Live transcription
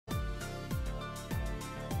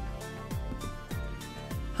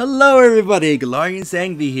Hello everybody, Galarian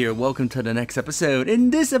Sangvi here. Welcome to the next episode. In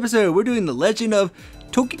this episode, we're doing the Legend of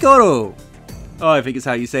Tokigoro. Oh, I think it's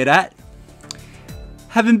how you say that.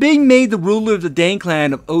 Having been made the ruler of the Dane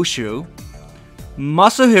clan of Oshu,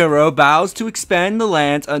 Masahiro vows to expand the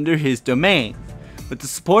lands under his domain. With the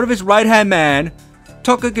support of his right-hand man,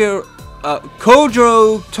 Kojo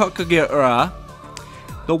Tokagura,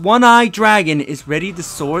 the one-eyed dragon is ready to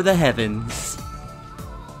soar the heavens.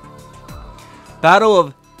 Battle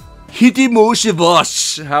of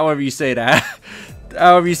Hitimoshibosh, however you say that.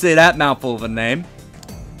 However you say that mouthful of a name.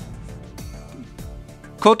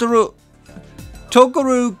 Kojiro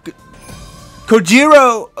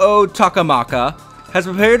O Takamaka has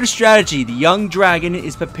prepared a strategy. The young dragon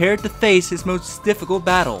is prepared to face his most difficult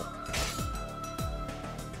battle.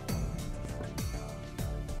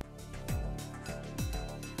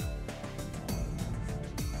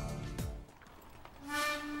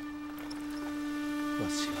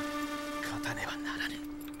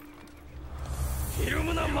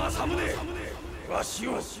 Terumune Masamune, わし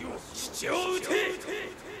を父を撃て。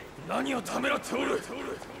何をためらっておる。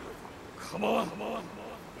構わん。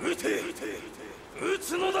撃て。撃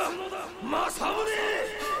つのだ、政宗。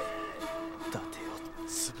伊達を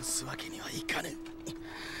潰すわけにはいかぬ。撃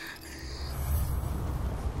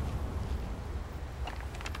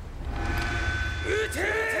て。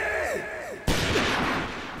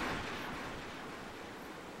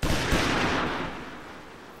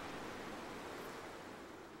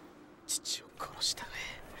父を殺した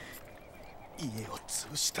上、家を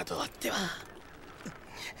潰したとあっては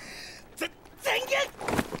全言。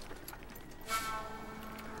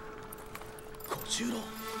小十郎、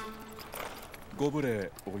ご無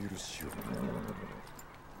礼お許しを。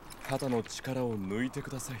肩の力を抜いてく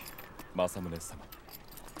ださい、政宗様。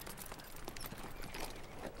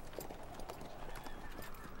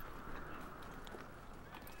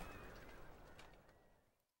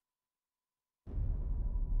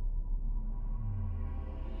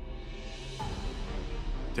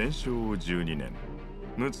天正12年、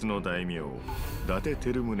陸奥の大名伊達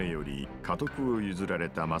照宗より家督を譲られ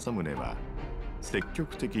た政宗は積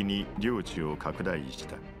極的に領地を拡大し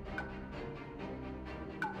た。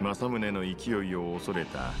政宗の勢いを恐れ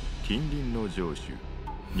た近隣の城主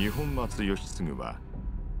二本松義継は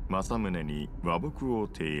政宗に和睦を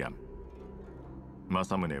提案。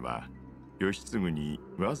政宗は義継に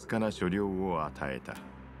わずかな所領を与えた。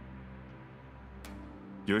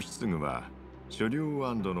義継は所領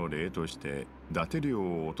安堵の礼として伊達領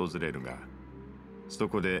を訪れるが、そ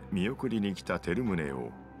こで見送りに来た照宗を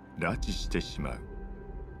拉致してしまう。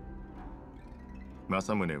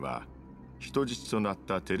政宗は人質となっ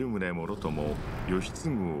た照宗もろとも義継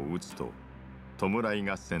を討つと、弔い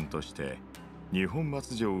合戦として二本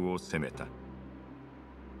松城を攻めた。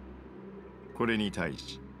これに対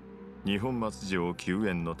し二本松城救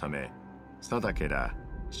援のため佐竹ら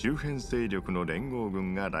周辺勢力の連合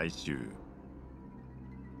軍が来襲。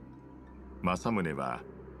政宗は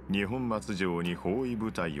二本松城に包囲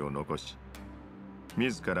部隊を残し、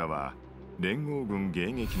自らは連合軍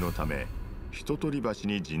迎撃のため人取橋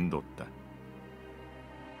に陣取った。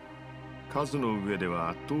数の上では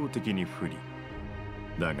圧倒的に不利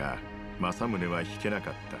だが、政宗は引けなか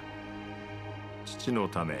った。父の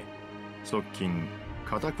ため側近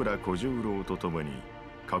片倉小十郎と共に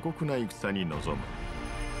過酷な戦に臨む。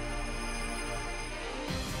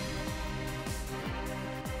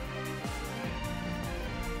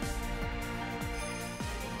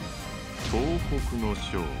東北の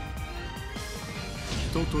将、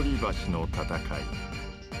人取橋の戦い。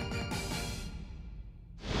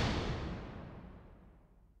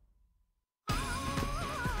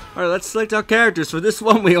Alright, let's select our characters. For this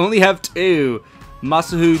one, we only have two.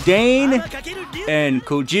 Masahu Dane and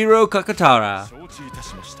Kojiro Kakatara.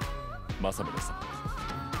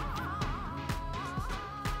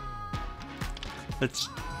 Let's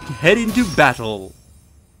head into battle.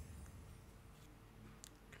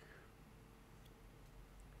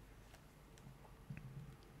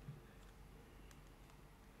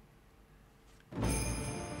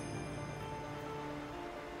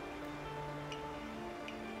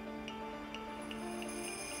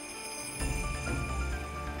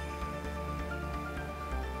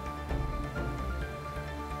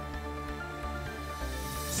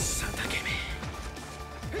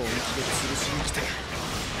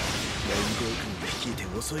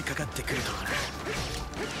 襲いかかってくるとはな。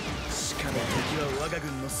しかも敵は我が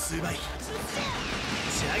軍の数倍。じ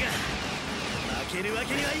ゃが負けるわ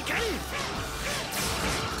けにはいかん。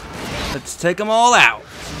 Let's take them all out.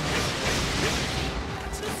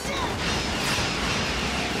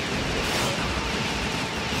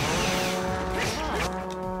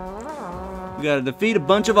 We gotta defeat a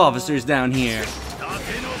bunch of officers down here.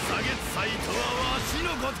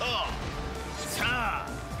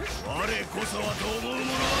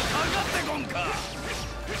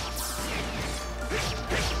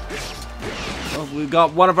 Oh, we've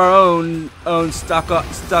got one of our own stuck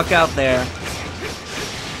out there.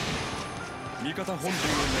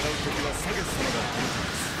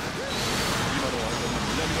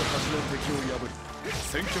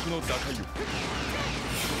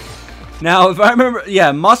 Now, if I remember,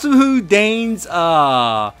 yeah, Masamune Date's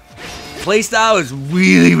playstyle is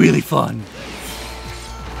really fun.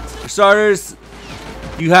 For starters,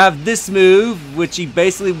 you have this move, which he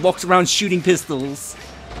basically walks around shooting pistols.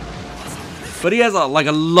 But he has like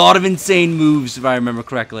a lot of insane moves, if I remember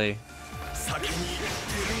correctly.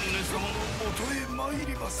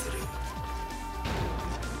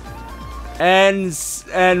 And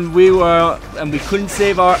we couldn't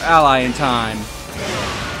save our ally in time.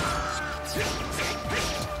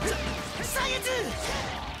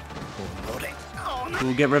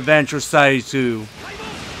 We'll get revenge for Saitsu.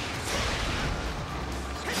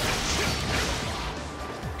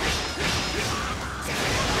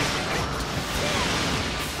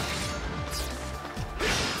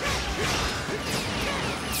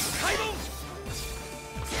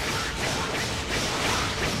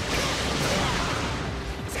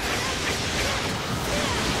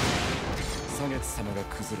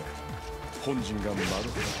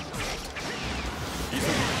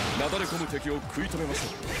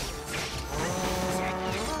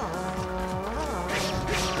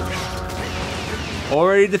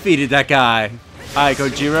 Already defeated that guy. Alright,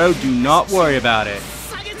 Kojiro, do not worry about it.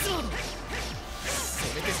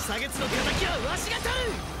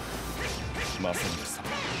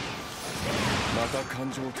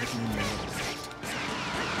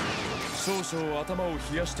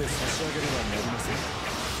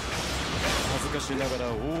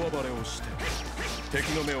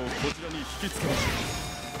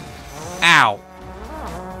 Ow!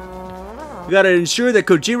 We gotta ensure that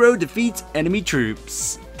Kojiro defeats enemy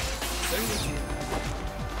troops.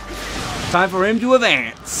 Time for him to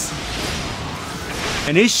advance.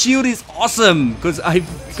 And his shield is awesome, because I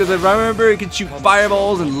remember he can shoot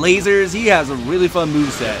fireballs and lasers. He has a really fun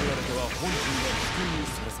moveset.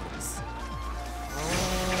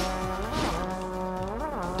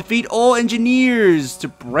 Defeat all engineers to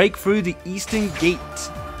break through the eastern gate.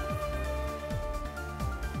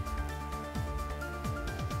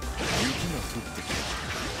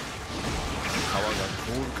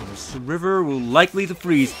 The river will likely to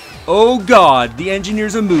freeze. Oh god, the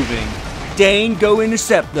engineers are moving. Dane, go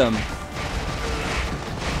intercept them.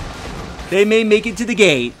 They may make it to the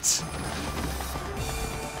gate.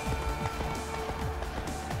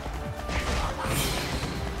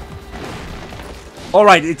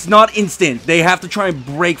 Alright, it's not instant. They have to try and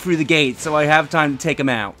break through the gate, so I have time to take them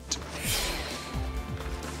out.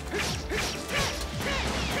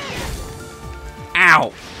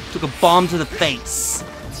 Ow! Took a bomb to the face.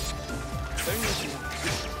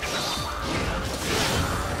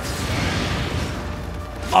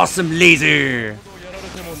 Awesome laser!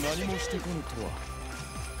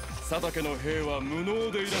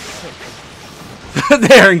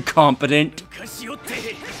 They're incompetent.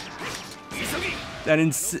 That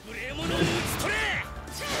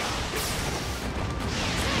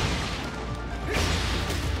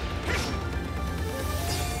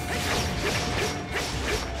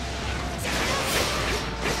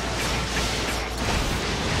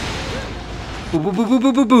boom, boom, boom, boom,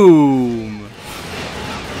 boom, boom, boom.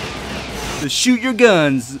 So shoot your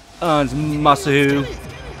guns, Masahu.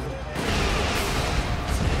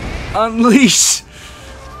 Unleash.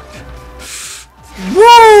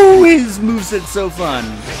 Woo! His moveset's so fun.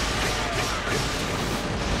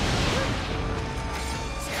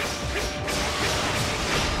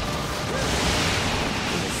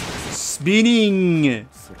 Spinning.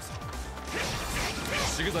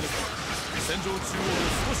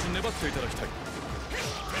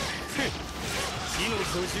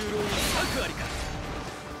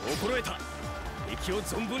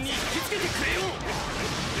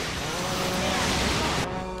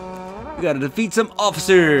 We gotta defeat some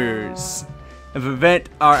officers and prevent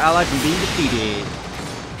our ally from being defeated.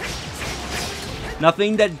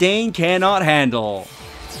 Nothing that Dane cannot handle.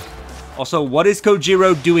 Also, what is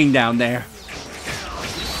Kojiro doing down there?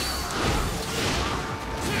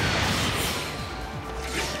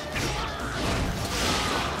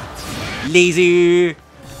 Laser.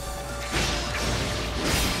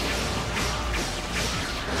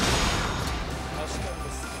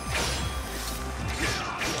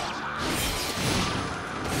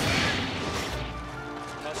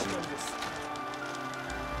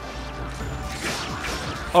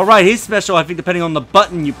 Alright, his special, I think depending on the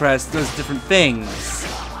button you press, does different things.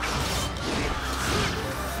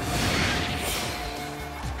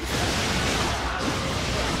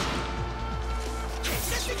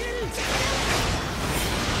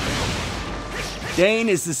 Dane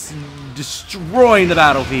is just destroying the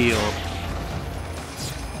battlefield.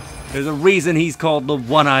 There's a reason he's called the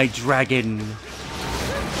One-Eyed Dragon.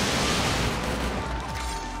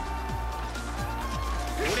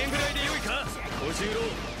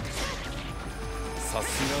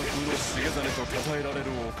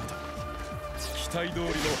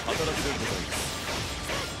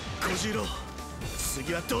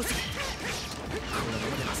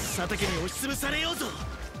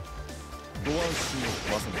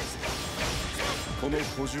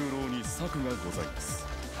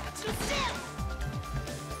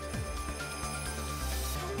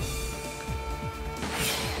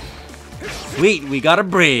 Sweet, we got a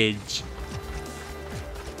bridge.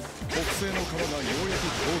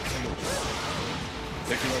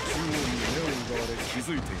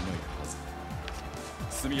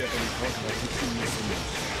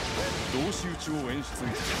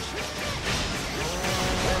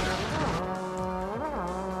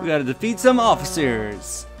 We gotta defeat some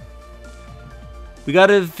officers. We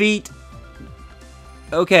gotta defeat...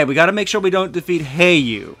 Okay, we gotta make sure we don't defeat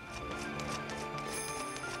Heiyu.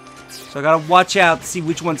 So I gotta watch out to see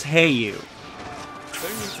which one's Heiyu.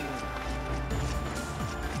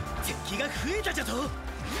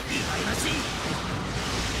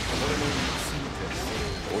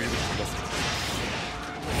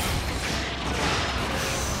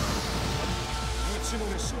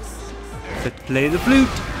 Let's play the flute.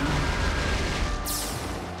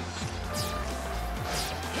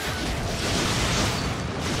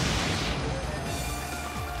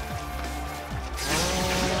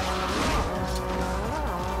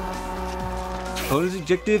 Bonus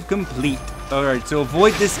objective complete. Alright, so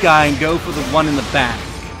avoid this guy and go for the one in the back.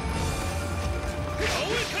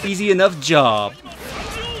 Easy enough job.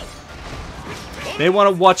 They want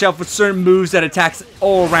to watch out for certain moves that attacks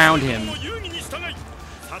all around him.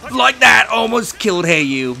 Like that! Almost killed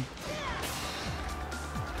Heiyu.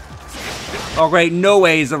 Alright,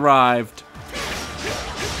 Noe's arrived.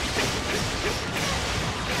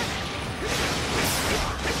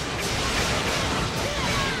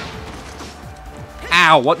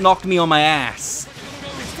 Ow, what knocked me on my ass?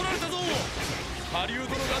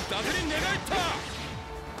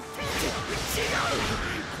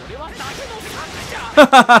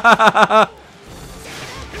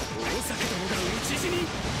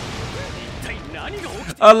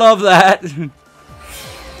 I love that.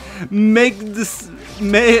 Make it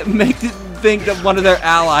think that one of their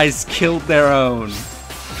allies killed their own.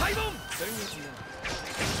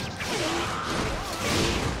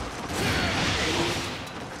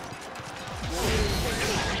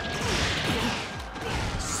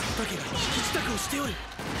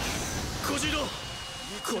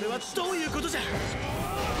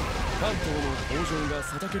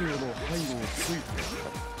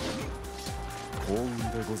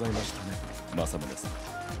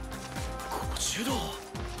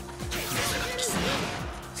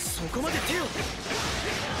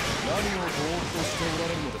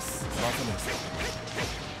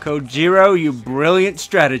 Kojiro, you brilliant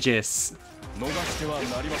strategist. We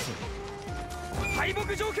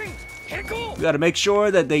gotta make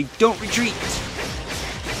sure that they don't retreat.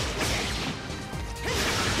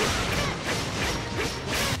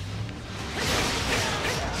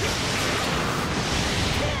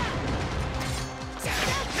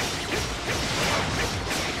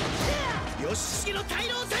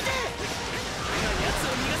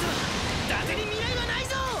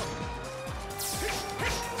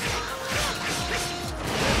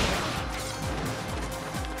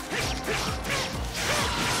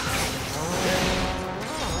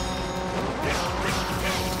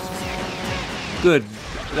 Good.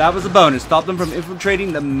 That was a bonus. Stop them from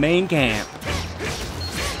infiltrating the main camp.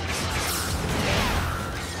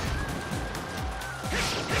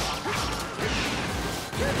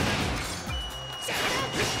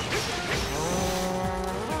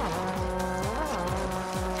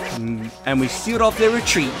 And we sealed off their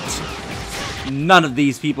retreat. None of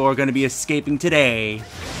these people are going to be escaping today.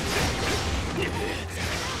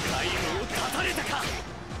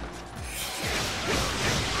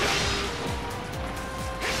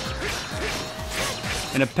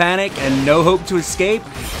 In a panic and no hope to escape,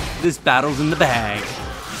 this battle's in the bag.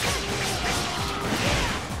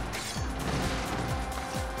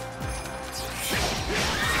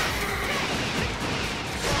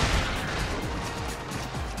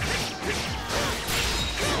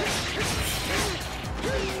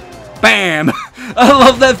 Bam! I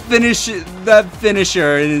love that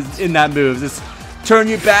finisher in that move. Just turn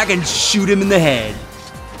your back and shoot him in the head.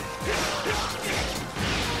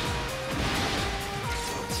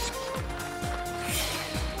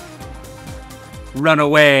 Run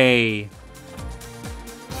away.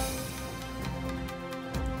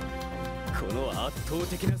 この圧倒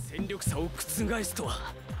的な戦力差を覆すとは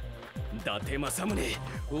伊達政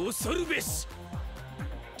宗恐るべし。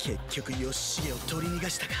結局義重を取り逃が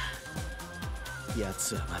したか。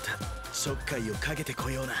奴はまたちょっかいをかけてこ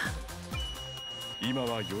ような。今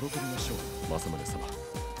は喜びましょう政宗様。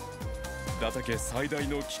伊達家最大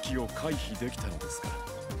の危機を回避できたのですか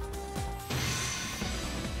ら。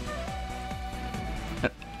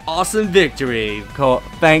 Awesome victory,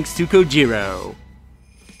 thanks to Kojiro.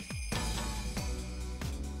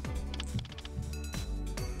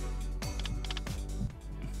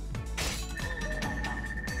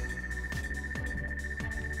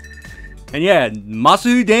 And yeah,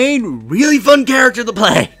 Masamune Date, really fun character to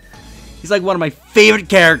play. He's like one of my favorite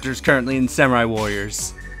characters currently in Samurai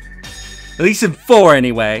Warriors. At least in 4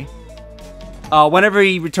 anyway. Whenever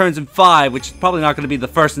he returns in 5, which is probably not going to be the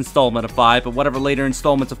first installment of 5, but whatever later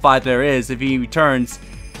installments of 5 there is, if he returns,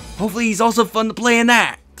 hopefully he's also fun to play in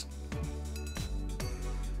that.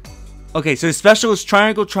 Okay, so his special is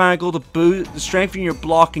triangle, triangle to strengthen your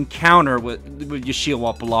block and counter with your shield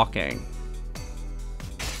while blocking.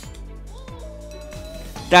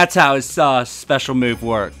 That's how his special move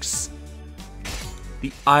works.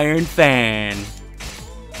 The Iron Fan.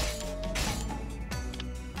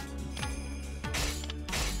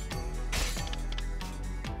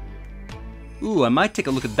 Ooh, I might take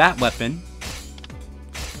a look at that weapon.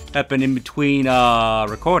 Weapon in between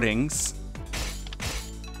recordings.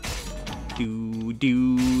 Do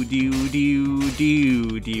do do do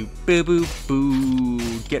do do boo boo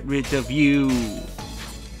boo. Get rid of you.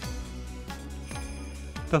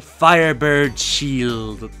 The Firebird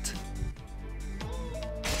Shield.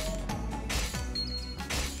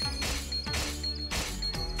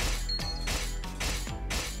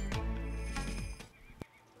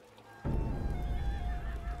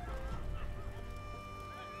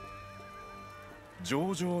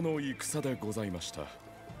上々の戦でございました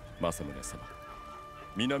政宗様。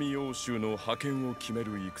南欧州の覇権を決め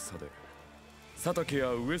る戦で佐竹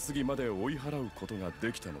や上杉まで追い払うことが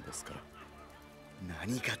できたのですから。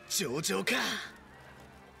何が上々か。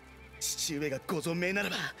父上がご存命な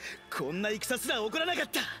らばこんな戦すら起こらなかっ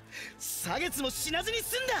た。差月も死なずに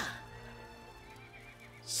済んだ。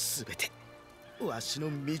すべてわしの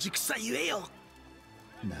未熟さゆえよ。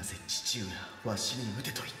なぜ父上はわしに撃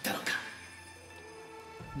てと言ったのか。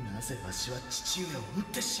なぜわしは父上を撃っ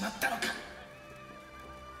てしまったのか。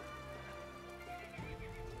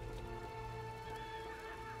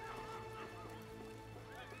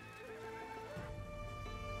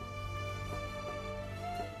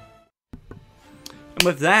And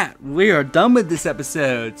with that, we are done with this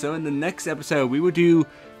episode. So in the next episode, we will do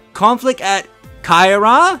Conflict at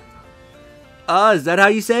Kaira? Is that how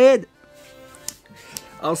you say it?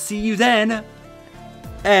 I'll see you then.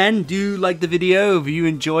 And do like the video if you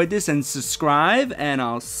enjoyed this and subscribe. And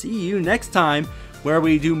I'll see you next time where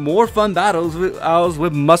we do more fun battles with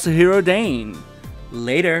Masahiro Dane.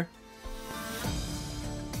 Later.